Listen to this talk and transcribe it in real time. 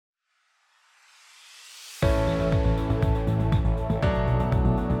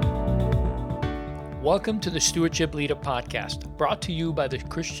Welcome to the Stewardship Leader Podcast, brought to you by the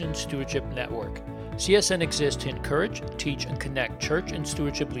Christian Stewardship Network. CSN exists to encourage, teach, and connect church and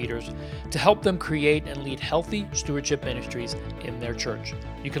stewardship leaders to help them create and lead healthy stewardship ministries in their church.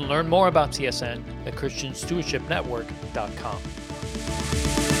 You can learn more about CSN at ChristianStewardshipNetwork.com.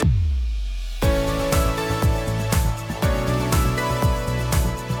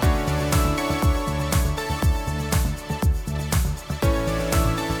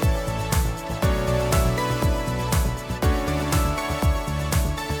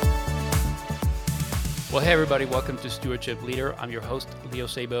 Well, hey everybody, welcome to Stewardship Leader. I'm your host, Leo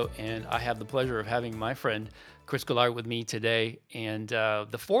Sabo, and I have the pleasure of having my friend Chris Goulart with me today. And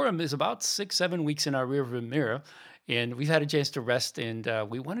the forum is about 6-7 weeks in our rearview mirror, and we've had a chance to rest, and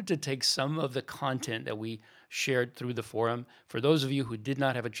we wanted to take some of the content that we shared through the forum. For those of you who did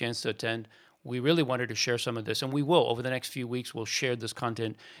not have a chance to attend, we really wanted to share some of this, and we will. Over the next few weeks, we'll share this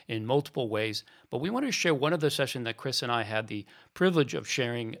content in multiple ways. But we wanted to share one of the sessions that Chris and I had the privilege of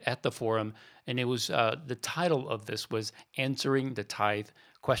sharing at the forum, and it was the title of this was Answering the Tithe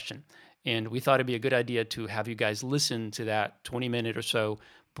Question. And we thought it'd be a good idea to have you guys listen to that 20-minute or so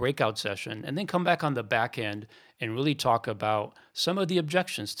breakout session, and then come back on the back end and really talk about some of the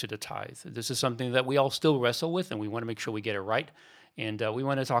objections to the tithe. This is something that we all still wrestle with, and we want to make sure we get it right. And we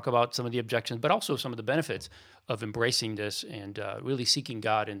want to talk about some of the objections, but also some of the benefits of embracing this and really seeking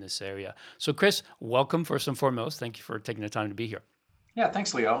God in this area. So, Chris, welcome first and foremost. Thank you for taking the time to be here. Yeah,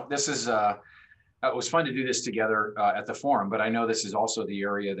 thanks, Leo. This is it was fun to do this together at the forum, but I know this is also the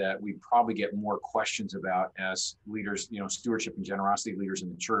area that we probably get more questions about as leaders, stewardship and generosity leaders in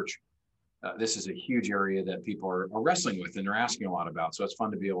the church. This is a huge area that people are wrestling with and they're asking a lot about. So it's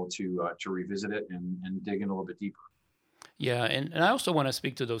fun to be able to revisit it and dig in a little bit deeper. Yeah, and I also want to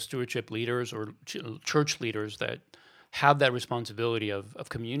speak to those stewardship leaders or church leaders that have that responsibility of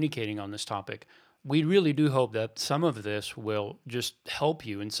communicating on this topic. We really do hope that some of this will just help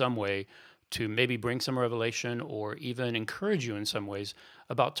you in some way to maybe bring some revelation or even encourage you in some ways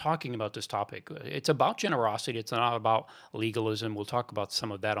about talking about this topic. It's about generosity. It's not about legalism. We'll talk about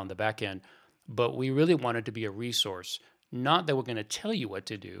some of that on the back end. But we really want it to be a resource. Not that we're going to tell you what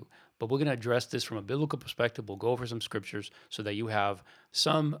to do, but we're going to address this from a biblical perspective. We'll go over some scriptures so that you have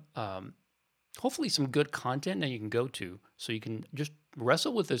some, hopefully some good content that you can go to so you can just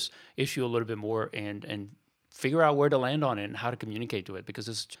wrestle with this issue a little bit more and figure out where to land on it and how to communicate to it. Because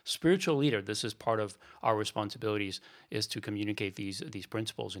as a spiritual leader, this is part of our responsibilities, is to communicate these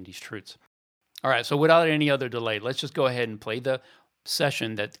principles and these truths. All right, so without any other delay, let's just go ahead and play the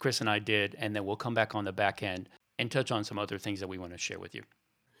session that Chris and I did, and then we'll come back on the back end and touch on some other things that we want to share with you.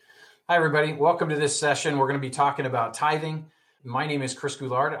 Hi, everybody. Welcome to this session. We're going to be talking about tithing. My name is Chris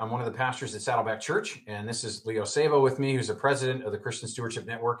Goulart. I'm one of the pastors at Saddleback Church, and this is Leo Sabo with me, who's the president of the Christian Stewardship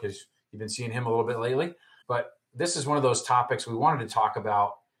Network. You've been seeing him a little bit lately. But this is one of those topics we wanted to talk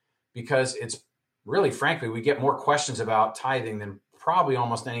about because it's really, frankly, we get more questions about tithing than probably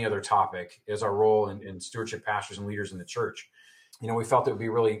almost any other topic as our role in stewardship pastors and leaders in the church. We felt it would be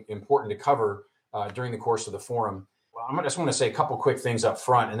really important to cover during the course of the forum. I just want to say a couple quick things up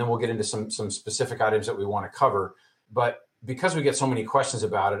front, and then we'll get into some specific items that we want to cover. But because we get so many questions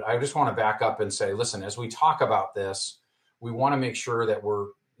about it, I just want to back up and say, listen, as we talk about this, we want to make sure that we're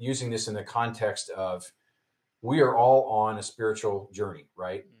using this in the context of we are all on a spiritual journey,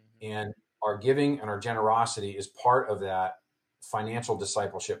 right? Mm-hmm. And our giving and our generosity is part of that financial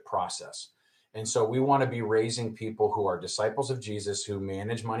discipleship process. And so we want to be raising people who are disciples of Jesus, who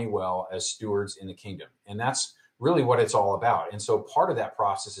manage money well as stewards in the kingdom. And that's really what it's all about. And so part of that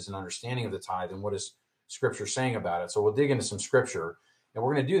process is an understanding of the tithe and what is Scripture saying about it. So we'll dig into some Scripture, and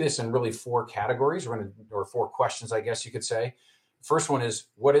we're going to do this in really 4 categories, or 4 questions, I guess you could say. First one is,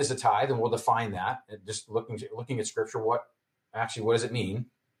 what is a tithe? And we'll define that. And just looking at Scripture, what does it mean?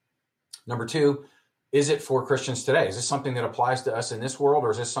 Number 2, is it for Christians today? Is this something that applies to us in this world,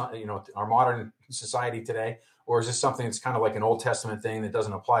 or is this our modern society today, or is this something that's kind of like an Old Testament thing that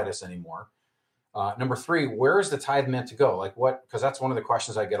doesn't apply to us anymore? Number 3, where is the tithe meant to go? Because that's one of the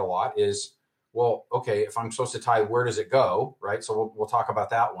questions I get a lot is, well, okay, if I'm supposed to tithe, where does it go? Right. So we'll talk about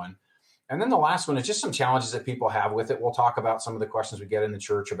that one. And then the last one is just some challenges that people have with it. We'll talk about some of the questions we get in the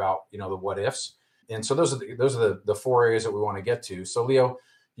church about, the what ifs. And so those are the 4 areas that we want to get to. So Leo,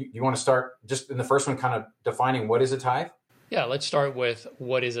 you want to start just in the first one, kind of defining what is a tithe? Yeah, let's start with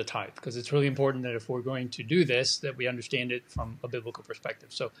what is a tithe, because it's really important that if we're going to do this, that we understand it from a biblical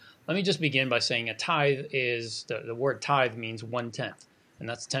perspective. So let me just begin by saying a tithe is, the word tithe means 1/10, and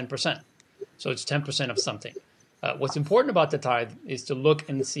that's 10%. So it's 10% of something. What's important about the tithe is to look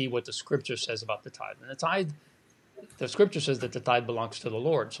and see what the Scripture says about the tithe. And the Scripture says that the tithe belongs to the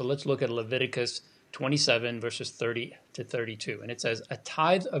Lord. So let's look at Leviticus 27, verses 30 to 32. And it says, "A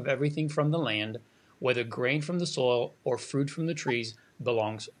tithe of everything from the land, whether grain from the soil or fruit from the trees,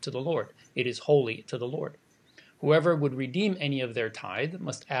 belongs to the Lord. It is holy to the Lord. Whoever would redeem any of their tithe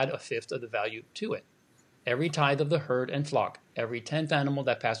must add a fifth of the value to it. Every tithe of the herd and flock, every 10th animal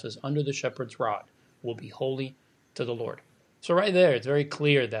that passes under the shepherd's rod, will be holy to the Lord." So right there, it's very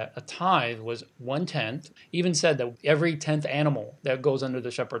clear that a tithe was 1/10. Even said that every 10th animal that goes under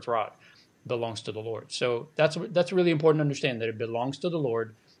the shepherd's rod belongs to the Lord. So that's really important to understand, that it belongs to the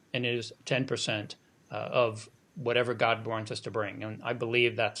Lord, and it is 10% of whatever God wants us to bring. And I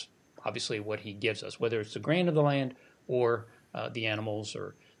believe that's obviously what he gives us, whether it's the grain of the land or the animals.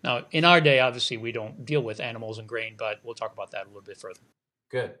 Or now, in our day, obviously, we don't deal with animals and grain, but we'll talk about that a little bit further.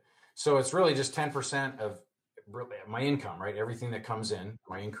 Good. So it's really just 10% of my income, right? Everything that comes in,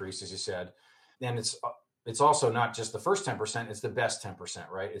 my increase, as you said. And it's also not just the first 10%, it's the best 10%,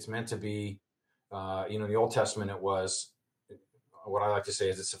 right? It's meant to be, in the Old Testament, it was, what I like to say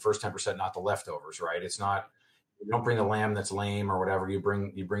is it's the first 10%, not the leftovers, right? It's not, you don't bring the lamb that's lame or whatever. You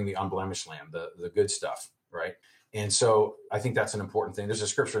bring the unblemished lamb, the good stuff, right? And so I think that's an important thing. There's a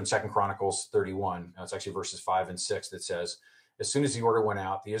scripture in 2 Chronicles 31. It's actually verses 5 and 6 that says, "As soon as the order went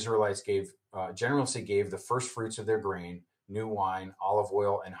out, the Israelites generously gave the first fruits of their grain, new wine, olive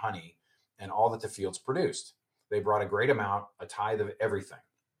oil, and honey, and all that the fields produced. They brought a great amount, a tithe of everything.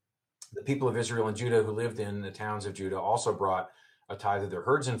 The people of Israel and Judah who lived in the towns of Judah also brought a tithe of their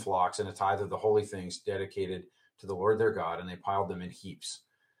herds and flocks and a tithe of the holy things dedicated to the Lord their God, and they piled them in heaps."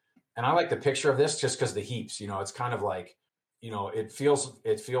 And I like the picture of this just because the heaps, it's kind of like, it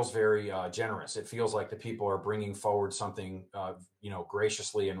feels very generous. It feels like the people are bringing forward something,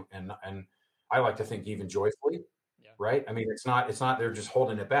 graciously and I like to think even joyfully, Yeah. right? I mean, it's not they're just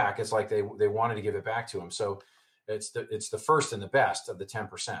holding it back. It's like they wanted to give it back to him. So it's the first and the best of the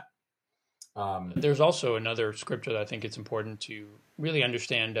 10%. There's also another scripture that I think it's important to really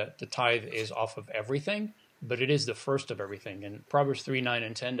understand, that the tithe is off of everything, but it is the first of everything. And Proverbs 3, 9,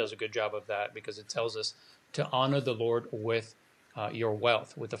 and 10 does a good job of that, because it tells us to honor the Lord with your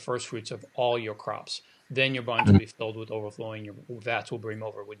wealth, with the first fruits of all your crops. Then your barns will be filled with overflowing, your vats will brim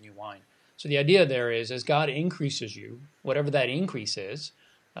over with new wine. So the idea there is, as God increases you, whatever that increase is,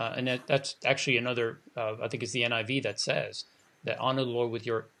 and that's actually another, I think it's the NIV that says that honor the Lord with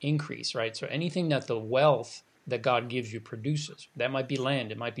your increase, right? So anything that the wealth that God gives you produces, that might be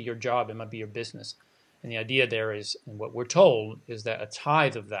land, it might be your job, it might be your business. And the idea there is, and what we're told, is that a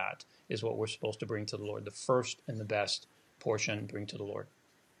tithe of that is what we're supposed to bring to the Lord. The first and the best portion bring to the Lord.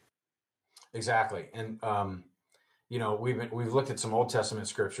 Exactly. And, we've looked at some Old Testament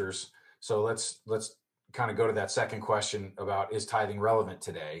scriptures. So let's kind of go to that second question about, is tithing relevant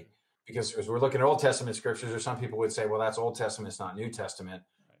today? Because as we're looking at Old Testament scriptures, or some people would say, well, that's Old Testament, it's not New Testament.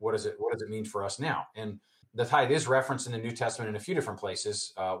 What does it mean for us now? And the tithe is referenced in the New Testament in a few different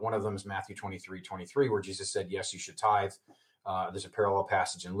places. One of them is Matthew 23:23, where Jesus said, yes, you should tithe. There's a parallel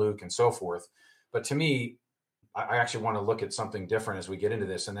passage in Luke and so forth. But to me, I actually want to look at something different as we get into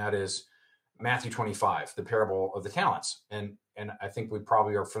this, and that is Matthew 25, the parable of the talents. And I think we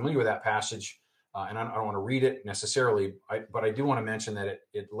probably are familiar with that passage. And I don't want to read it necessarily, but I do want to mention that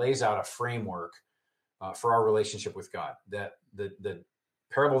it lays out a framework for our relationship with God. That the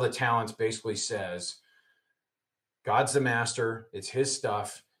parable of the talents basically says, God's the master, it's his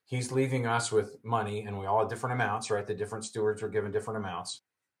stuff. He's leaving us with money, and we all have different amounts, right? The different stewards are given different amounts.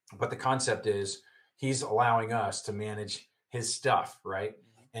 But the concept is he's allowing us to manage his stuff, right?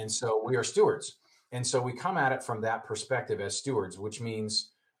 And so we are stewards. And so we come at it from that perspective as stewards, which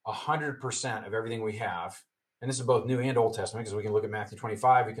means 100% of everything we have. And this is both New and Old Testament, because we can look at Matthew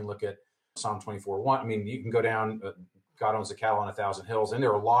 25, we can look at Psalm 24:1. I mean, you can go down, God owns the cattle on 1,000 hills. And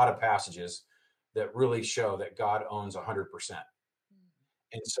there are a lot of passages that really show that God owns 100%.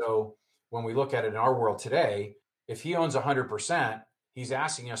 And so when we look at it in our world today, if he owns 100%, he's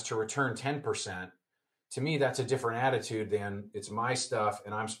asking us to return 10%. To me, that's a different attitude than it's my stuff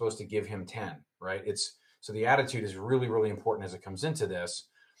and I'm supposed to give him 10, right? So the attitude is really, really important as it comes into this.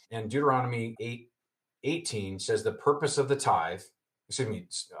 And Deuteronomy 8:18 says the purpose of the tithe,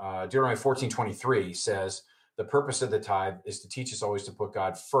 Deuteronomy 14:23 says the purpose of the tithe is to teach us always to put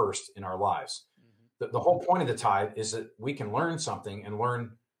God first in our lives. The whole point of the tithe is that we can learn something and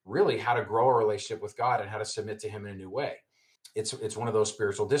learn really how to grow a relationship with God and how to submit to him in a new way. It's one of those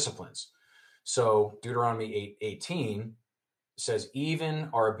spiritual disciplines. So Deuteronomy 8:18 says, even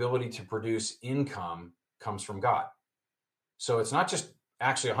our ability to produce income comes from God. So it's not just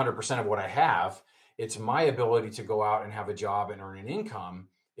actually 100% of what I have. It's my ability to go out and have a job and earn an income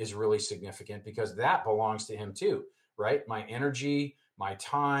is really significant, because that belongs to him too, right? My energy, my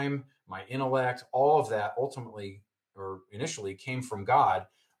time, my intellect, all of that ultimately or initially came from God.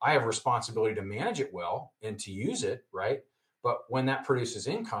 I have responsibility to manage it well and to use it, right? But when that produces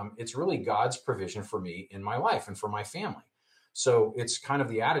income, it's really God's provision for me in my life and for my family. So it's kind of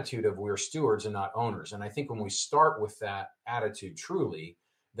the attitude of we're stewards and not owners. And I think when we start with that attitude truly,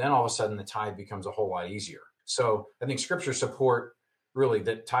 then all of a sudden the tithe becomes a whole lot easier. So I think scripture support really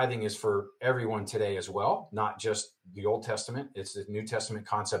that tithing is for everyone today as well, not just the Old Testament. It's the New Testament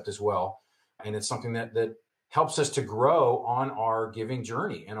concept as well. And it's something that helps us to grow on our giving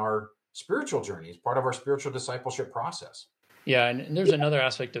journey and our spiritual journey. It's part of our spiritual discipleship process. Yeah, and there's another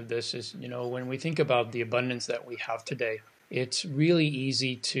aspect of this is, when we think about the abundance that we have today, it's really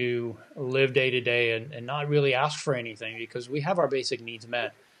easy to live day to day and not really ask for anything because we have our basic needs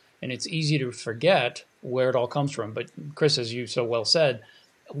met. And it's easy to forget where it all comes from. But Chris, as you so well said,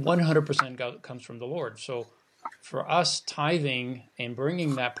 100% comes from the Lord. So for us, tithing and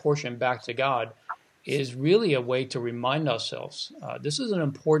bringing that portion back to God is really a way to remind ourselves. This is an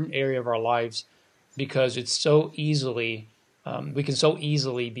important area of our lives because it's so easily, we can so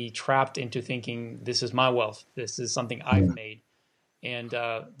easily be trapped into thinking, this is my wealth, this is something I've made. And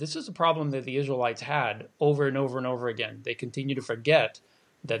this is a problem that the Israelites had over and over and over again. They continue to forget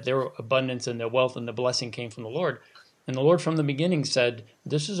that their abundance and their wealth and the blessing came from the Lord. And the Lord from the beginning said,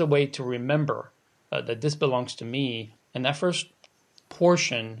 this is a way to remember that this belongs to me. And that first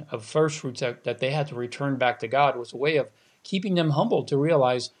portion of first fruits that they had to return back to God was a way of keeping them humble to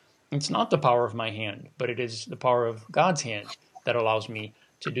realize it's not the power of my hand, but it is the power of God's hand that allows me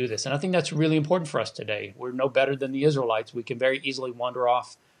to do this. And I think that's really important for us today. We're no better than the Israelites. We can very easily wander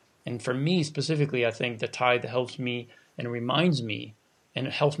off. And for me specifically, I think the tithe helps me and reminds me and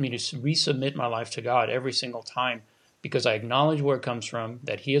it helps me to resubmit my life to God every single time because I acknowledge where it comes from,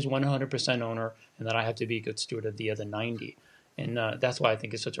 that He is 100% owner, and that I have to be a good steward of the other 90. And that's why I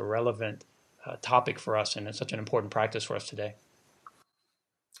think it's such a relevant topic for us, and it's such an important practice for us today.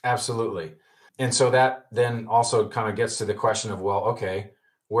 Absolutely. And so that then also kind of gets to the question of, well, okay,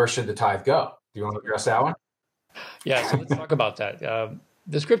 where should the tithe go? Do you want to address that one? Yeah, so let's talk about that.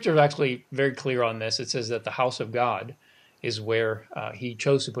 The scripture is actually very clear on this. It says that the house of God is where He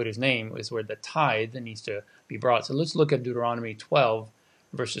chose to put His name, is where the tithe needs to be brought. So let's look at Deuteronomy 12,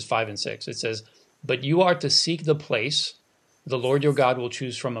 verses 5 and 6. It says, but you are to seek the place the Lord your God will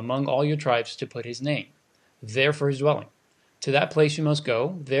choose from among all your tribes to put His name, there for His dwelling. To that place you must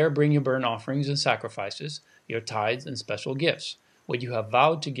go, there bring your burnt offerings and sacrifices, your tithes and special gifts, what you have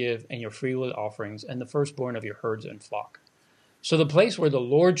vowed to give, and your freewill offerings, and the firstborn of your herds and flock. So the place where the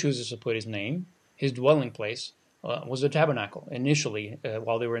Lord chooses to put His name, His dwelling place, was the tabernacle initially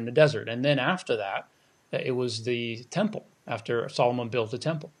while they were in the desert. And then after that, it was the temple, after Solomon built the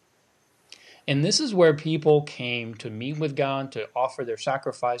temple. And this is where people came to meet with God, to offer their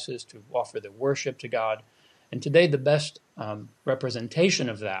sacrifices, to offer their worship to God. And today the best representation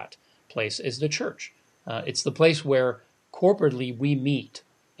of that place is the church. It's the place where corporately we meet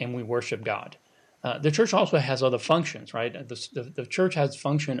and we worship God. The church also has other functions, right? The church has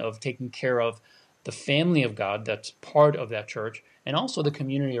function of taking care of the family of God that's part of that church, and also the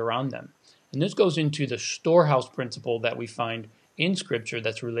community around them. And this goes into the storehouse principle that we find in Scripture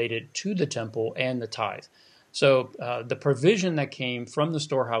that's related to the temple and the tithe. So the provision that came from the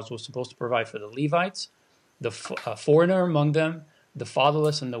storehouse was supposed to provide for the Levites, the foreigner among them, the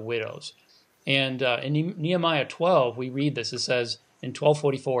fatherless, and the widows. And in Nehemiah 12, we read this. It says, in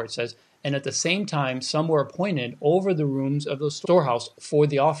 12:44, it says, and at the same time some were appointed over the rooms of the storehouse for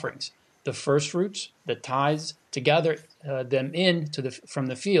the offerings, the first fruits, the tithes, to gather them from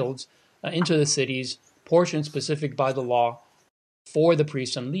the fields into the cities, portions specific by the law for the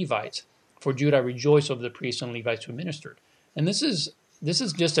priests and Levites. For Judah rejoiced over the priests and Levites who ministered. And this is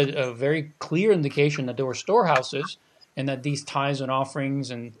just a very clear indication that there were storehouses and that these tithes and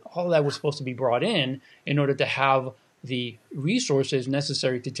offerings and all that was supposed to be brought in order to have the resources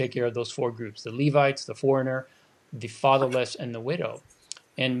necessary to take care of those four groups, the Levites, the foreigner, the fatherless, and the widow.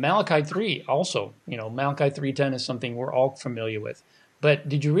 And Malachi 3 also, Malachi 3:10 is something we're all familiar with. But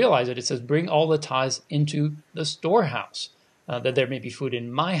did you realize that it says, bring all the tithes into the storehouse, that there may be food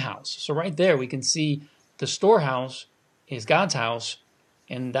in my house. So right there we can see the storehouse is God's house,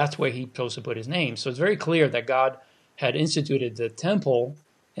 and that's where He chose to put His name. So it's very clear that God had instituted the temple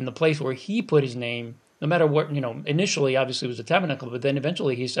in the place where He put His name, no matter what, initially obviously it was the tabernacle, but then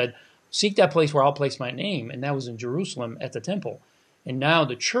eventually He said, seek that place where I'll place my name. And that was in Jerusalem at the temple. And now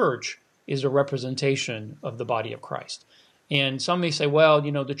the church is a representation of the body of Christ. And some may say, well,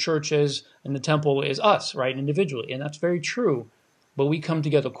 the church is, and the temple is us, right, individually. And that's very true. But we come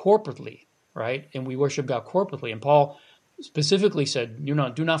together corporately, right? And we worship God corporately. And Paul specifically said,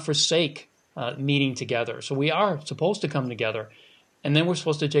 do not forsake meeting together. So we are supposed to come together, and then we're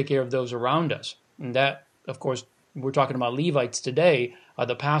supposed to take care of those around us. And that, of course, we're talking about Levites today, are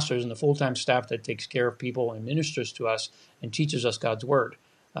the pastors and the full-time staff that takes care of people and ministers to us and teaches us God's word.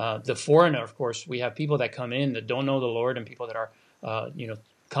 The foreigner, of course, we have people that come in that don't know the Lord and people that are,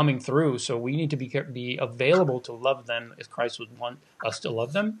 coming through. So we need to be available to love them as Christ would want us to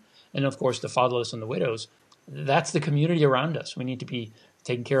love them. And of course, the fatherless and the widows. That's the community around us. We need to be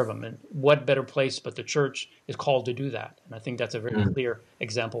taking care of them. And what better place but the church is called to do that? And I think that's a very clear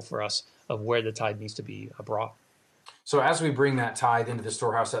example for us of where the tithe needs to be brought. So as we bring that tithe into the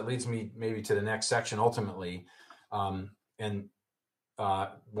storehouse, that leads me maybe to the next section ultimately. One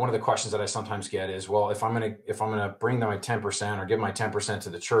of the questions that I sometimes get is, well, if I'm gonna bring my 10% or give my 10% to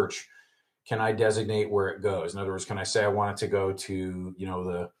the church, can I designate where it goes? In other words, can I say I want it to go to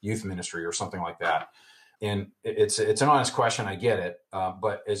the youth ministry or something like that? And it's an honest question. I get it,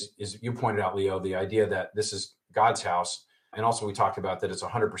 but as you pointed out, Leo, the idea that this is God's house. And also we talked about that it's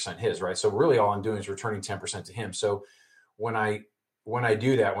 100% his, right? So really all I'm doing is returning 10% to him. So when I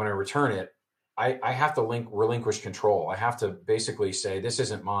do that, when I return it, I have to relinquish control. I have to basically say, this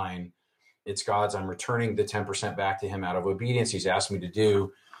isn't mine, it's God's. I'm returning the 10% back to him out of obedience. He's asked me to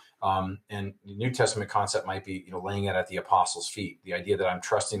do. And the New Testament concept might be, laying it at the apostles' feet. The idea that I'm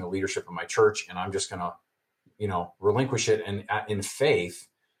trusting the leadership of my church and I'm just going to, relinquish it and in faith,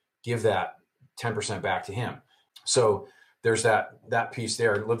 give that 10% back to him. So there's that piece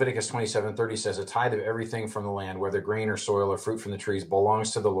there. Leviticus 27:30 says, a tithe of everything from the land, whether grain or soil or fruit from the trees,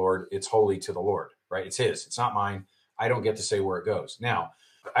 belongs to the Lord. It's holy to the Lord, right? It's his. It's not mine. I don't get to say where it goes. Now,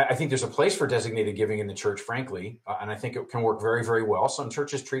 I think there's a place for designated giving in the church, frankly, and I think it can work very, very well. Some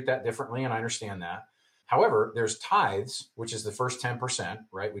churches treat that differently, and I understand that. However, there's tithes, which is the first 10%,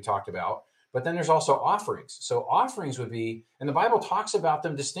 right? We talked about. But then there's also offerings. So offerings would be, and the Bible talks about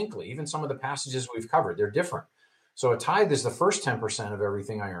them distinctly. Even some of the passages we've covered, they're different. So a tithe is the first 10% of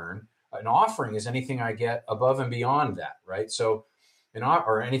everything I earn. An offering is anything I get above and beyond that, right? So,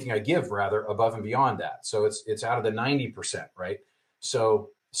 or anything I give rather above and beyond that. So it's out of the 90%, right? So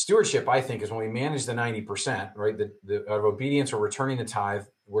stewardship, I think, is when we manage the 90%, right? The of obedience or returning the tithe,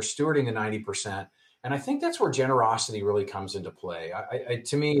 we're stewarding the 90%. And I think that's where generosity really comes into play.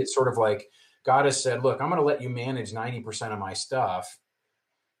 To me, it's sort of like God has said, look, I'm going to let you manage 90% of my stuff.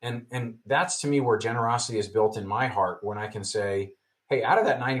 And that's to me where generosity is built in my heart, when I can say, hey, out of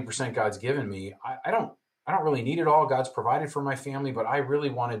that 90% God's given me, I don't really need it all. God's provided for my family, but I really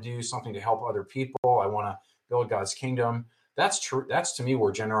want to do something to help other people. I want to build God's kingdom. That's true. That's to me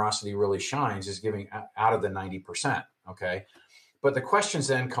where generosity really shines, is giving out of the 90%. Okay. But the questions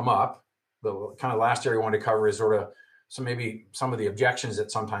then come up. The kind of last area I want to cover is sort of maybe some of the objections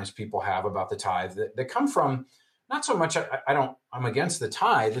that sometimes people have about the tithe that come from, not so much, I'm against the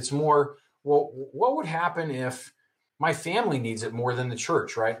tithe. It's more, well, what would happen if my family needs it more than the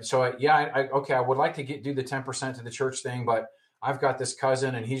church, right? So I would like to do the 10% to the church thing, but I've got this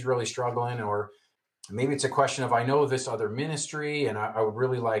cousin and he's really struggling. Or maybe it's a question of, I know this other ministry and I would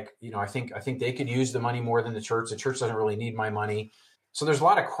really like, I think they could use the money more than the church. The church doesn't really need my money. So there's a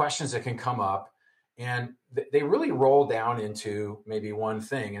lot of questions that can come up, and they really roll down into maybe one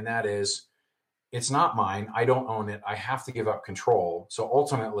thing, and that is, it's not mine. I don't own it. I have to give up control. So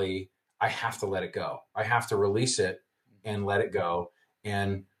ultimately, I have to let it go. I have to release it and let it go,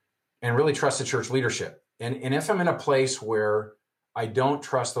 and really trust the church leadership. And if I'm in a place where I don't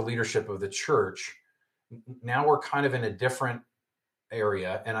trust the leadership of the church, now we're kind of in a different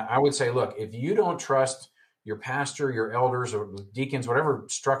area. And I would say, look, if you don't trust your pastor, your elders, or deacons, whatever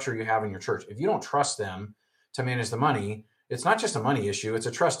structure you have in your church, if you don't trust them to manage the money, it's not just a money issue, it's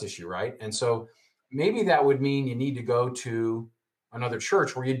a trust issue, right? And so maybe that would mean you need to go to another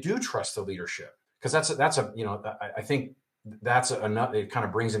church where you do trust the leadership, because I think that's another, it kind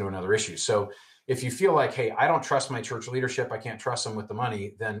of brings into another issue. So if you feel like, hey, I don't trust my church leadership, I can't trust them with the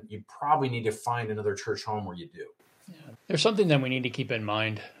money, then you probably need to find another church home where you do. Yeah. There's something that we need to keep in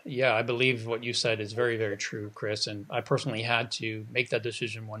mind. Yeah, I believe what you said is very, very true, Chris. And I personally had to make that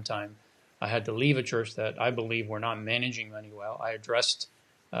decision one time. I had to leave a church that I believe were not managing money well. I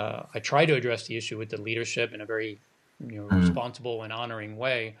tried to address the issue with the leadership in a very responsible and honoring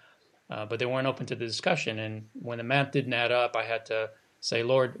way, but they weren't open to the discussion. And when the math didn't add up, I had to say,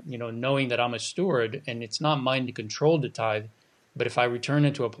 Lord, knowing that I'm a steward and it's not mine to control the tithe, but if I return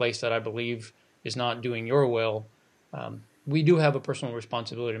it to a place that I believe is not doing your will, we do have a personal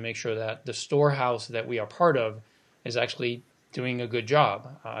responsibility to make sure that the storehouse that we are part of is actually doing a good job.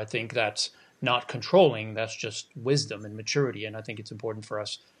 I think that's not controlling, that's just wisdom and maturity. And I think it's important for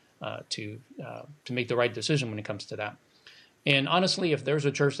us to make the right decision when it comes to that. And honestly, if there's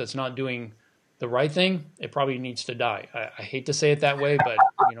a church that's not doing the right thing, it probably needs to die. I hate to say it that way, but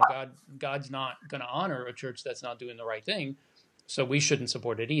God's not going to honor a church that's not doing the right thing, so we shouldn't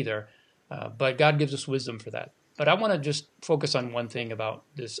support it either. But God gives us wisdom for that. But I want to just focus on one thing about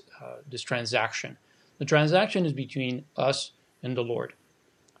this transaction. The transaction is between us and the Lord.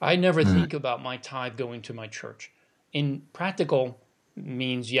 I never think about my tithe going to my church. In practical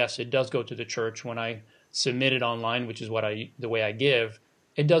means, yes, it does go to the church. When I submit it online, which is the way I give,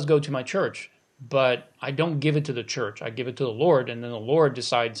 it does go to my church. But I don't give it to the church. I give it to the Lord, and then the Lord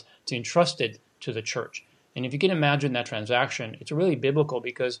decides to entrust it to the church. And if you can imagine that transaction, it's really biblical,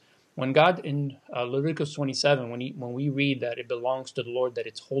 because when God in Leviticus 27, when we read that it belongs to the Lord, that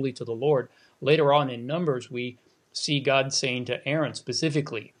it's holy to the Lord, later on in Numbers, we see God saying to Aaron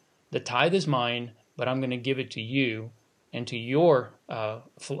specifically, the tithe is mine, but I'm going to give it to you and to your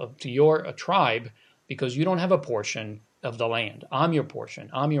tribe, because you don't have a portion of the land. I'm your portion.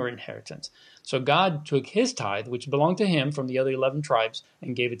 I'm your inheritance. So God took his tithe, which belonged to him from the other 11 tribes,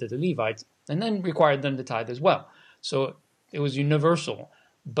 and gave it to the Levites, and then required them to tithe as well. So it was universal,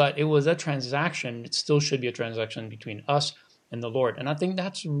 but it was a transaction. It still should be a transaction between us and the Lord. And I think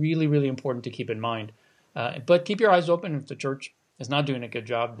that's really, really important to keep in mind. But keep your eyes open. If the church is not doing a good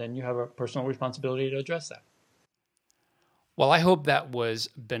job, then you have a personal responsibility to address that. Well, I hope that was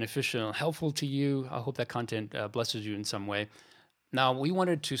beneficial and helpful to you. I hope that content blesses you in some way. Now, we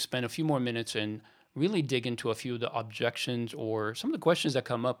wanted to spend a few more minutes and really dig into a few of the objections or some of the questions that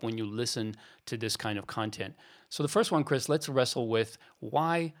come up when you listen to this kind of content. So the first one, Chris, let's wrestle with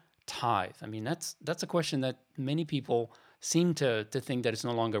why tithe? I mean, that's a question that many people seem to think that it's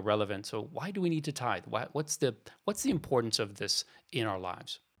no longer relevant. So why do we need to tithe? What's the importance of this in our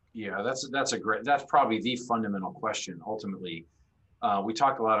lives? Yeah, that's probably the fundamental question. Ultimately, we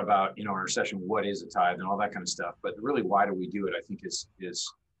talked a lot about, in our session, what is a tithe and all that kind of stuff, but really, why do we do it? I think is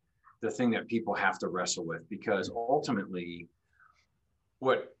the thing that people have to wrestle with, because ultimately,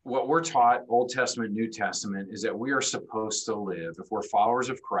 what we're taught, Old Testament, New Testament, is that we are supposed to live, if we're followers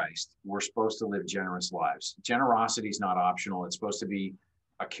of Christ, we're supposed to live generous lives. Generosity is not optional. It's supposed to be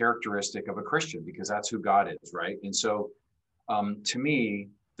a characteristic of a Christian, because that's who God is, right? And so, to me,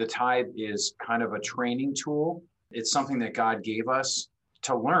 the tithe is kind of a training tool. It's something that God gave us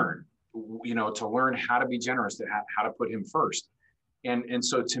to learn, to learn how to be generous, how to put him first. And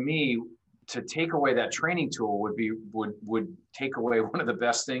so to me, to take away that training tool would take away one of the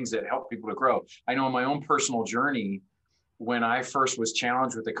best things that help people to grow. I know in my own personal journey, when I first was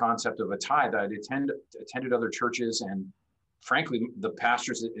challenged with the concept of a tithe, I'd attended other churches, and frankly, the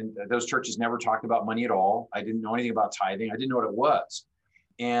pastors in those churches never talked about money at all. I didn't know anything about tithing. I didn't know what it was.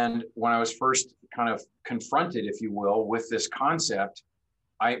 And when I was first kind of confronted, if you will, with this concept,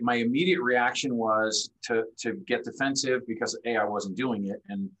 my immediate reaction was to get defensive, because I wasn't doing it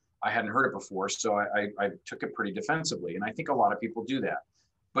and I hadn't heard it before. So I took it pretty defensively. And I think a lot of people do that.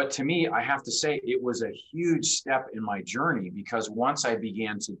 But to me, I have to say it was a huge step in my journey, because once I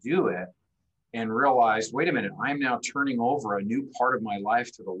began to do it and realized, wait a minute, I'm now turning over a new part of my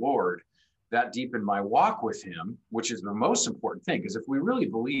life to the Lord, that deepened my walk with him, which is the most important thing. Because if we really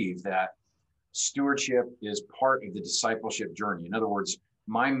believe that stewardship is part of the discipleship journey, in other words,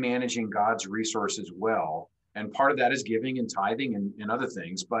 my managing God's resources well, and part of that is giving and tithing and other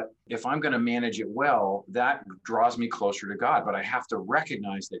things. But if I'm going to manage it well, that draws me closer to God. But I have to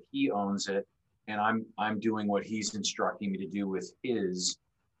recognize that he owns it, and I'm doing what he's instructing me to do with his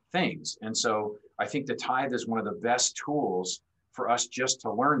things. And so I think the tithe is one of the best tools for us just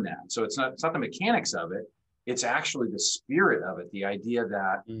to learn that. So it's not the mechanics of it. It's actually the spirit of it. The idea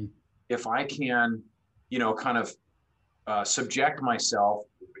that if I can, kind of subject myself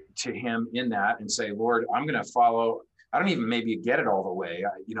to him in that and say, Lord, I'm going to follow. I don't even maybe get it all the way,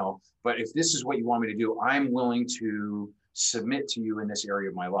 but if this is what you want me to do, I'm willing to submit to you in this area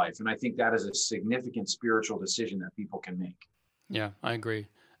of my life. And I think that is a significant spiritual decision that people can make. Yeah, I agree.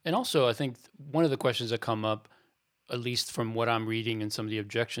 And also, I think one of the questions that come up, at least from what I'm reading and some of the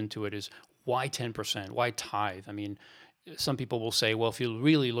objection to it, is why 10%? Why tithe? I mean, some people will say, well, if you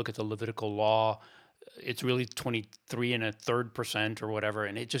really look at the Levitical law, it's really 23.33% or whatever.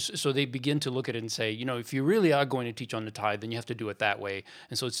 And so they begin to look at it and say, if you really are going to teach on the tithe, then you have to do it that way.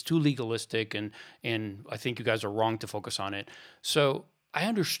 And so it's too legalistic. And I think you guys are wrong to focus on it. So I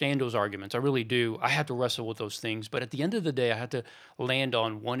understand those arguments. I really do. I have to wrestle with those things. But at the end of the day, I had to land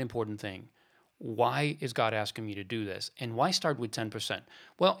on one important thing. Why is God asking me to do this? And why start with 10%?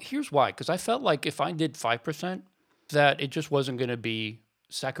 Well, here's why. Because I felt like if I did 5%, that it just wasn't going to be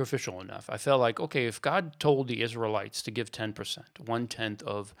sacrificial enough. I felt like, okay, if God told the Israelites to give 10%, 1/10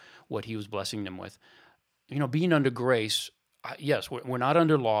 of what he was blessing them with, being under grace, yes, we're not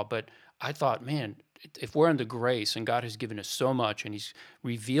under law, but I thought, man, if we're under grace and God has given us so much and he's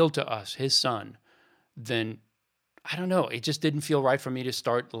revealed to us his son, then I don't know. It just didn't feel right for me to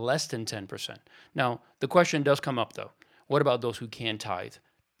start less than 10%. Now, the question does come up though. What about those who can tithe,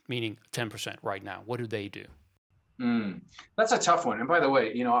 meaning 10% right now? What do they do? That's a tough one. And by the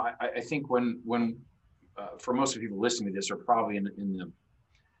way, I think when for most of the people listening to this are probably in the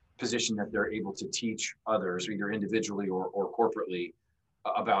position that they're able to teach others, either individually or corporately,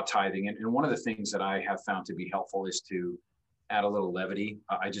 about tithing. And one of the things that I have found to be helpful is to add a little levity.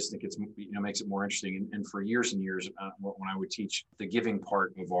 I just think it's, makes it more interesting. And for years and years, when I would teach the giving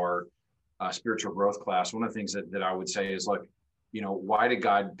part of our spiritual growth class, one of the things that I would say is, look, why did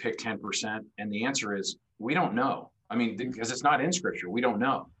God pick 10%? And the answer is, we don't know. I mean, because it's not in scripture, we don't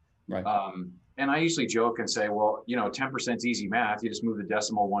know. Right. And I usually joke and say, well, 10% is easy math. You just move the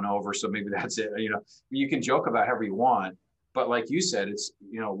decimal one over. So maybe that's it. You can joke about however you want, but like you said, it's,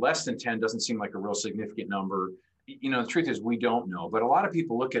 less than 10 doesn't seem like a real significant number. The truth is we don't know, but a lot of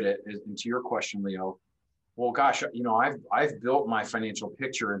people look at it, and to your question, Leo, well, gosh, I've built my financial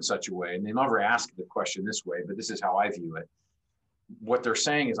picture in such a way, and they never ask the question this way, but this is how I view it. What they're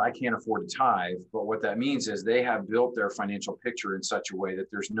saying is, I can't afford to tithe, but what that means is they have built their financial picture in such a way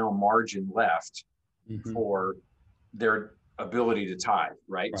that there's no margin left for their ability to tithe,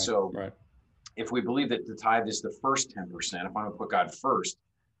 right? So if we believe that the tithe is the first 10%, if I'm going to put God first,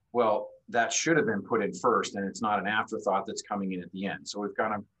 well, that should have been put in first, and it's not an afterthought that's coming in at the end. So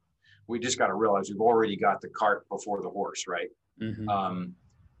we just got to realize we've already got the cart before the horse, right?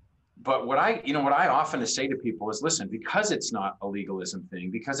 But what I often say to people is, listen, because it's not a legalism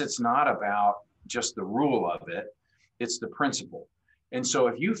thing, because it's not about just the rule of it, it's the principle. And so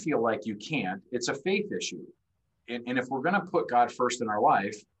if you feel like you can't, it's a faith issue. And if we're going to put God first in our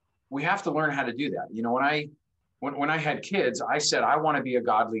life, we have to learn how to do that. When I had kids, I said, I want to be a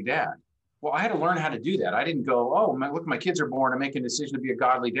godly dad. Well, I had to learn how to do that. I didn't go, look, my kids are born. I'm making a decision to be a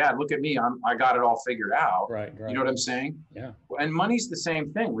godly dad. Look at me. I got it all figured out. Right. You know what I'm saying? Yeah. And money's the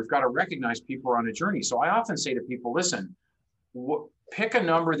same thing. We've got to recognize people are on a journey. So I often say to people, listen, pick a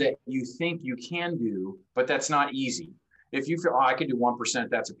number that you think you can do, but that's not easy. If you feel, I could do 1%,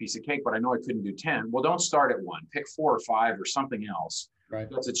 that's a piece of cake, but I know I couldn't do 10. Well, don't start at 1. Pick 4 or 5 or something else. Right.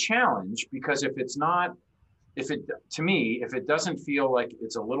 That's a challenge, because if it doesn't feel like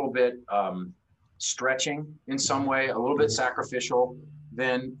it's a little bit stretching in some way, a little bit sacrificial,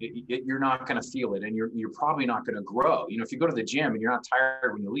 then you're not going to feel it, and you're probably not going to grow. If you go to the gym and you're not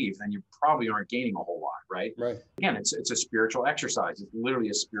tired when you leave, then you probably aren't gaining a whole lot, right? Right. Again, it's a spiritual exercise. It's literally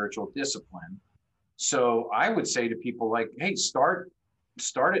a spiritual discipline. So I would say to people, like, hey, start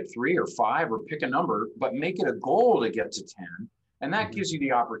at 3 or 5 or pick a number, but make it a goal to get to 10. And that gives you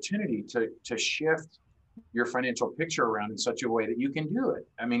the opportunity to shift your financial picture around in such a way that you can do it.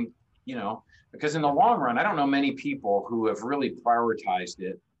 I mean, because in the long run, I don't know many people who have really prioritized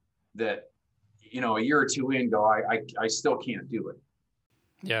it that, a year or two in go, I still can't do it.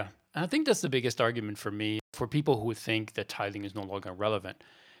 Yeah. And I think that's the biggest argument for me, for people who think that tithing is no longer relevant,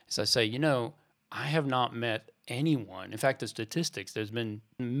 is I say, I have not met anyone. In fact, the statistics, there's been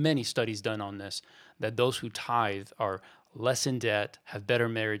many studies done on this, that those who tithe are less in debt, have better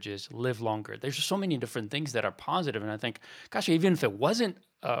marriages, live longer. There's just so many different things that are positive. And I think, gosh, even if it wasn't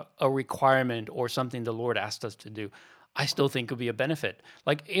a requirement or something the Lord asked us to do, I still think it would be a benefit.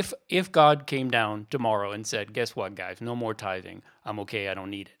 Like if God came down tomorrow and said, guess what, guys, no more tithing. I'm okay. I don't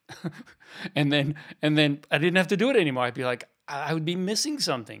need it. and then I didn't have to do it anymore. I'd be like, I would be missing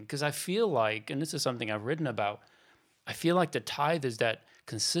something, because I feel like, and this is something I've written about, I feel like the tithe is that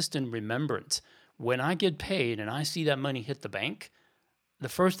consistent remembrance. When I get paid and I see that money hit the bank, the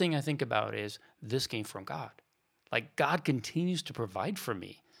first thing I think about is, this came from God. Like, God continues to provide for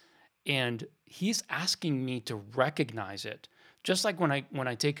me, and he's asking me to recognize it. Just like when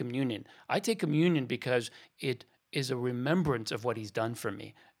I take communion because it is a remembrance of what he's done for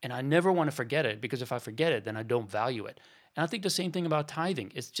me. And I never want to forget it, because if I forget it, then I don't value it. And I think the same thing about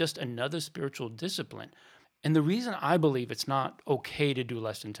tithing. It's just another spiritual discipline. And the reason I believe it's not okay to do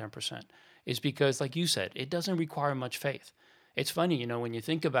less than 10% is because, like you said, it doesn't require much faith. It's funny, when you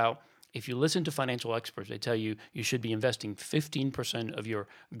think about, if you listen to financial experts, they tell you you should be investing 15% of your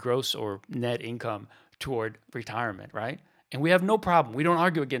gross or net income toward retirement, right? And we have no problem. We don't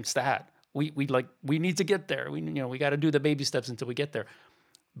argue against that. We need to get there. We got to do the baby steps until we get there.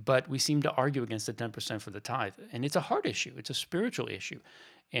 But we seem to argue against the 10% for the tithe. And it's a heart issue. It's a spiritual issue.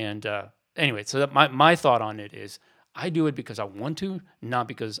 And anyway, so that my thought on it is, I do it because I want to, not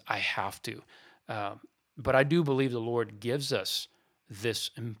because I have to. But I do believe the Lord gives us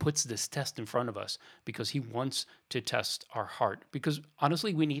this and puts this test in front of us because he wants to test our heart. Because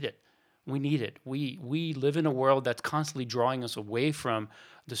honestly, we need it. We need it. We live in a world that's constantly drawing us away from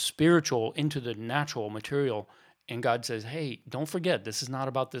the spiritual into the natural, material. And God says, hey, don't forget, this is not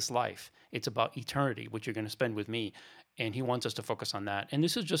about this life. It's about eternity, which you're going to spend with me. And he wants us to focus on that. And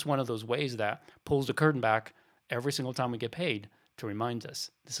this is just one of those ways that pulls the curtain back every single time we get paid to remind us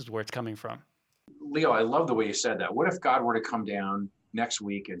this is where it's coming from. Leo, I love the way you said that. What if God were to come down next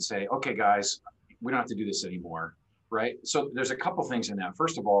week and say, okay, guys, we don't have to do this anymore, right? So there's a couple things in that.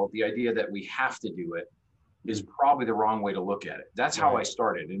 First of all, the idea that we have to do it is probably the wrong way to look at it. That's how I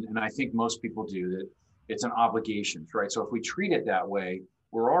started. And I think most people do that. It's an obligation, right? So if we treat it that way,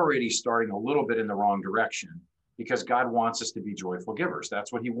 we're already starting a little bit in the wrong direction because God wants us to be joyful givers.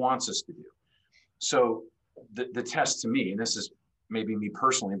 That's what he wants us to do. So the test to me, and this is maybe me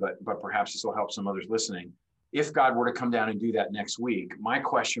personally, but perhaps this will help some others listening. If God were to come down and do that next week, my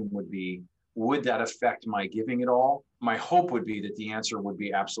question would be, would that affect my giving at all? My hope would be that the answer would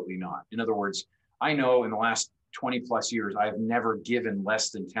be absolutely not. In other words, I know in the last 20 plus years, I've never given less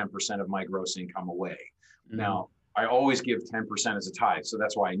than 10% of my gross income away. Mm-hmm. Now, I always give 10% as a tithe. So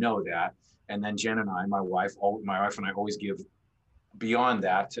that's why I know that. And then Jen and I, my wife and I always give beyond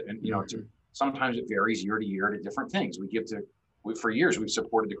that. And, sometimes it varies year to year to different things. For years, we've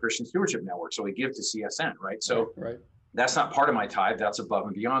supported the Christian Stewardship Network. So we give to CSN, right? So that's not part of my tithe. That's above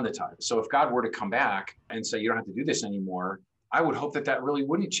and beyond the tithe. So if God were to come back and say, you don't have to do this anymore, I would hope that really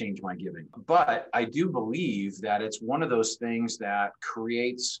wouldn't change my giving. But I do believe that it's one of those things that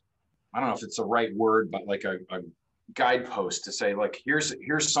creates, I don't know if it's the right word, but like a guidepost to say, like, here's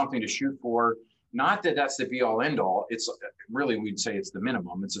something to shoot for. Not that that's the be all end all. It's really, we'd say it's the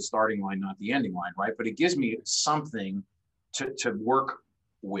minimum. It's a starting line, not the ending line, right? But it gives me something to work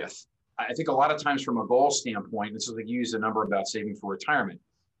with. I think a lot of times from a goal standpoint, this is like you use a number about saving for retirement.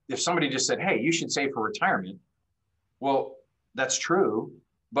 If somebody just said, hey, you should save for retirement, well, that's true,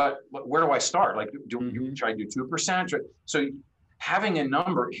 but where do I start? Like, do you try to do 2%? So having a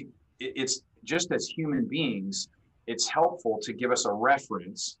number, it's just as human beings, it's helpful to give us a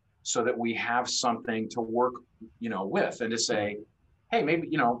reference so that we have something to work, with, and to say, hey, maybe,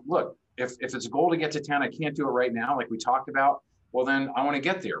 look, if it's a goal to get to 10, I can't do it right now, like we talked about. Well, then I want to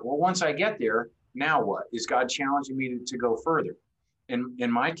get there. Well, once I get there, now what? Is God challenging me to go further?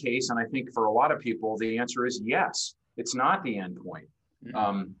 In my case, and I think for a lot of people, the answer is yes. It's not the end point.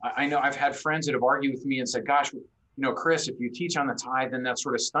 Mm-hmm. I know I've had friends that have argued with me and said, gosh, Chris, if you teach on the tithe, then that's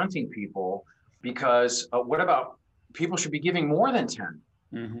sort of stunting people because what about people should be giving more than 10?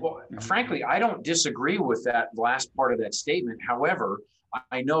 Mm-hmm. Well, frankly, I don't disagree with that last part of that statement. However,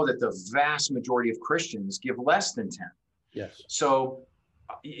 I know that the vast majority of Christians give less than 10. Yes. So,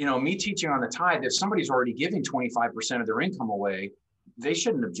 me teaching on the tithe, if somebody's already giving 25% of their income away, they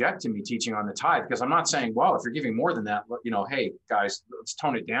shouldn't object to me teaching on the tithe, because I'm not saying, well, if you're giving more than that, hey guys, let's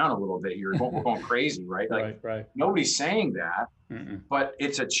tone it down a little bit here. We're going crazy, right? Right. Nobody's saying that, but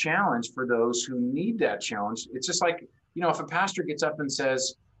it's a challenge for those who need that challenge. It's just like, if a pastor gets up and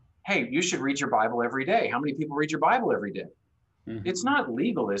says, hey, you should read your Bible every day. How many people read your Bible every day? Mm-hmm. It's not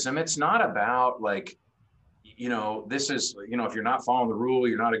legalism. It's not about like, this is, if you're not following the rule,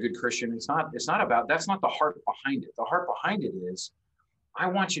 you're not a good Christian. It's not about, that's not the heart behind it. The heart behind it is, I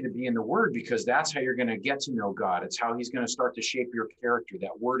want you to be in the Word because that's how you're going to get to know God. It's how he's going to start to shape your character.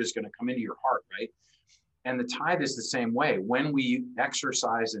 That Word is going to come into your heart, right? And the tithe is the same way. When we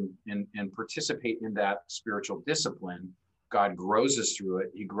exercise and participate in that spiritual discipline, God grows us through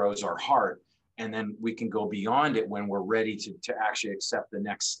it. He grows our heart. And then we can go beyond it when we're ready to actually accept the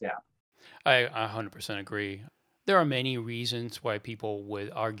next step. I 100% agree. There are many reasons why people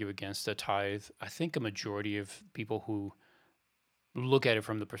would argue against the tithe. I think a majority of people who look at it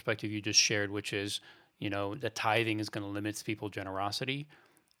from the perspective you just shared, which is, that tithing is going to limit people's generosity.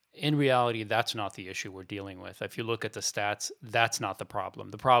 In reality, that's not the issue we're dealing with. If you look at the stats, that's not the problem.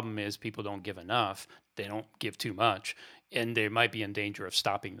 The problem is people don't give enough. They don't give too much, and they might be in danger of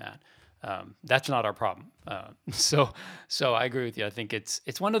stopping that. That's not our problem. So I agree with you. I think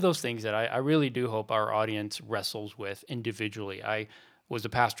it's one of those things that I really do hope our audience wrestles with individually. I was a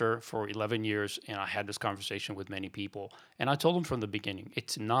pastor for 11 years, and I had this conversation with many people. And I told them from the beginning,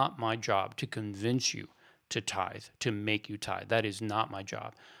 it's not my job to convince you to tithe, to make you tithe. That is not my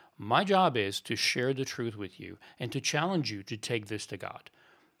job. My job is to share the truth with you and to challenge you to take this to God.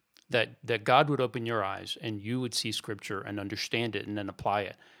 That God would open your eyes and you would see Scripture and understand it and then apply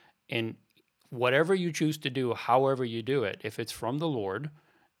it. And whatever you choose to do, however you do it, if it's from the Lord,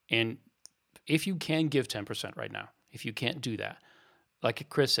 and if you can give 10% right now, if you can't do that, like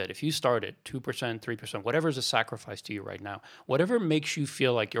Chris said, if you start at 2%, 3%, whatever is a sacrifice to you right now, whatever makes you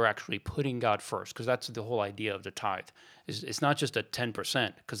feel like you're actually putting God first, because that's the whole idea of the tithe. It's not just a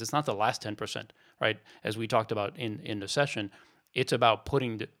 10%, because it's not the last 10%, right? As we talked about in the session, it's about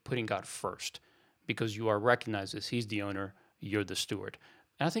putting God first, because you are recognized as He's the owner, you're the steward.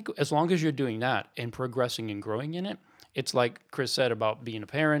 And I think as long as you're doing that and progressing and growing in it, it's like Chris said about being a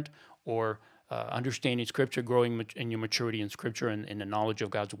parent or understanding Scripture, growing in your maturity in Scripture and in the knowledge of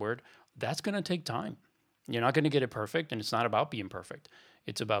God's Word. That's going to take time. You're not going to get it perfect, and it's not about being perfect.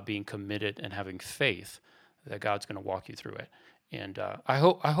 It's about being committed and having faith that God's going to walk you through it. And I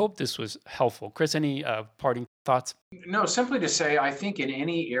hope this was helpful. Chris, any parting thoughts? No, simply to say, I think in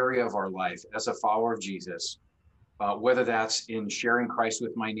any area of our life as a follower of Jesus, whether that's in sharing Christ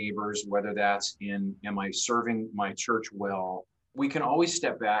with my neighbors, whether that's in, am I serving my church well, we can always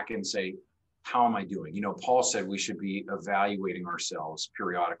step back and say, how am I doing? You know, Paul said we should be evaluating ourselves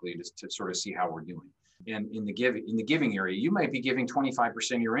periodically to sort of see how we're doing. And in the giving area, you might be giving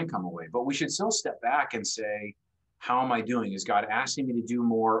 25% of your income away, but we should still step back and say, how am I doing? Is God asking me to do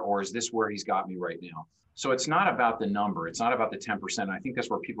more, or is this where He's got me right now? So it's not about the number. It's not about the 10%. I think that's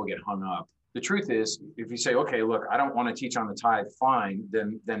where people get hung up. The truth is, if you say, okay, look, I don't want to teach on the tithe, fine,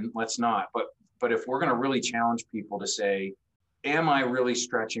 then let's not. But if we're going to really challenge people to say, am I really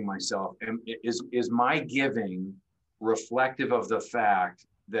stretching myself? Is my giving reflective of the fact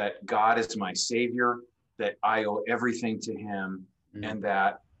that God is my Savior, that I owe everything to Him, and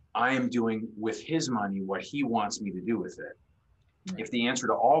that I am doing with His money what He wants me to do with it? If the answer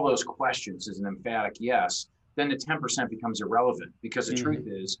to all those questions is an emphatic yes, then the 10% becomes irrelevant, because the truth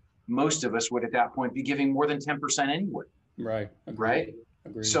is, most of us would at that point be giving more than 10% anyway. Right. Agreed. Right.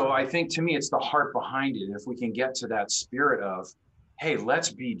 Agreed. So I think, to me, it's the heart behind it. If we can get to that spirit of, hey,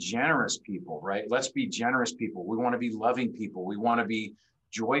 let's be generous people, right? Let's be generous people. We want to be loving people. We want to be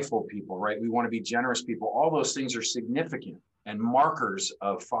joyful people, right? We want to be generous people. All those things are significant and markers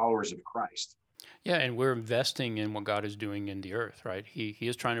of followers of Christ. Yeah, and we're investing in what God is doing in the earth, right? He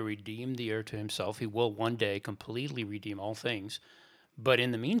is trying to redeem the earth to Himself. He will one day completely redeem all things. But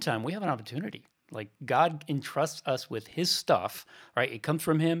in the meantime, we have an opportunity. Like, God entrusts us with His stuff, right? It comes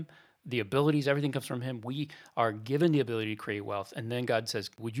from Him. The abilities, everything comes from Him. We are given the ability to create wealth. And then God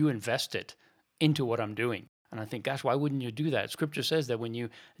says, would you invest it into what I'm doing? And I think, gosh, why wouldn't you do that? Scripture says that when you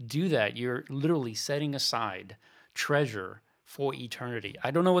do that, you're literally setting aside treasure for eternity.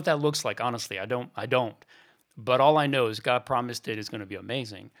 I don't know what that looks like, honestly. I don't. But all I know is God promised it is going to be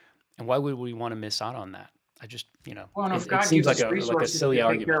amazing. And why would we want to miss out on that? I just, well, and if God gives us resources to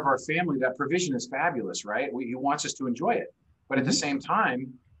take care of our family, that provision is fabulous, right? He wants us to enjoy it. But at the same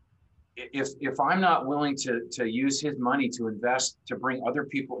time, if I'm not willing to use His money to invest, to bring other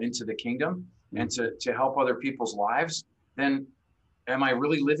people into the kingdom and to help other people's lives, then am I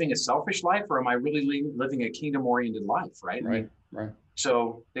really living a selfish life, or am I really living a kingdom-oriented life, right? Right.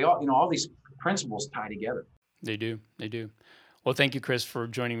 So they all these principles tie together. They do. Well, thank you, Chris, for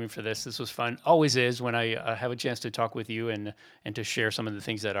joining me for this. This was fun. Always is when I have a chance to talk with you and to share some of the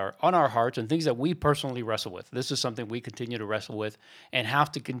things that are on our hearts and things that we personally wrestle with. This is something we continue to wrestle with and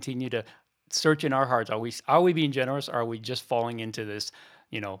have to continue to search in our hearts. Are we being generous? Or are we just falling into this,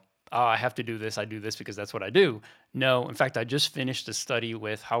 I have to do this. I do this because that's what I do. No, in fact, I just finished a study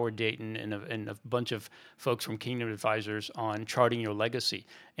with Howard Dayton and a bunch of folks from Kingdom Advisors on charting your legacy.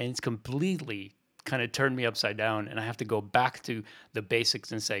 And it's completely kind of turned me upside down, and I have to go back to the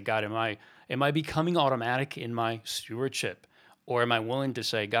basics and say, God, am I becoming automatic in my stewardship, or am I willing to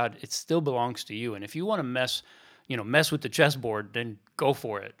say, God, it still belongs to you? And if you want to mess with the chessboard, then go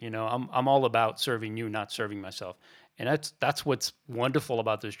for it. I'm all about serving you, not serving myself. And that's what's wonderful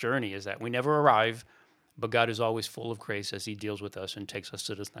about this journey, is that we never arrive, but God is always full of grace as He deals with us and takes us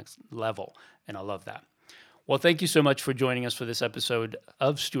to this next level. And I love that. Well, thank you so much for joining us for this episode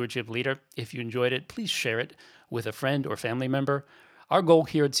of Stewardship Leader. If you enjoyed it, please share it with a friend or family member. Our goal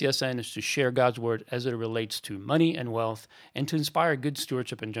here at CSN is to share God's Word as it relates to money and wealth, and to inspire good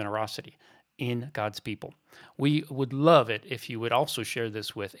stewardship and generosity in God's people. We would love it if you would also share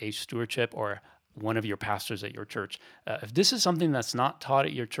this with a stewardship or one of your pastors at your church. If this is something that's not taught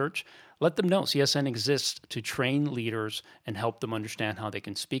at your church, let them know CSN exists to train leaders and help them understand how they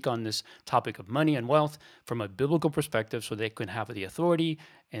can speak on this topic of money and wealth from a biblical perspective, so they can have the authority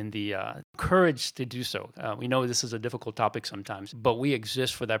and the courage to do so. We know this is a difficult topic sometimes, but we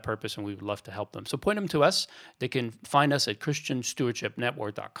exist for that purpose, and we would love to help them. So point them to us. They can find us at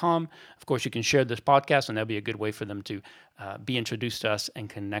christianstewardshipnetwork.com. Of course, you can share this podcast, and that'll be a good way for them to be introduced to us and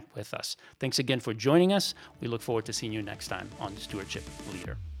connect with us. Thanks again for joining us. We look forward to seeing you next time on Stewardship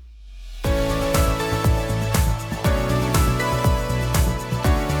Leader.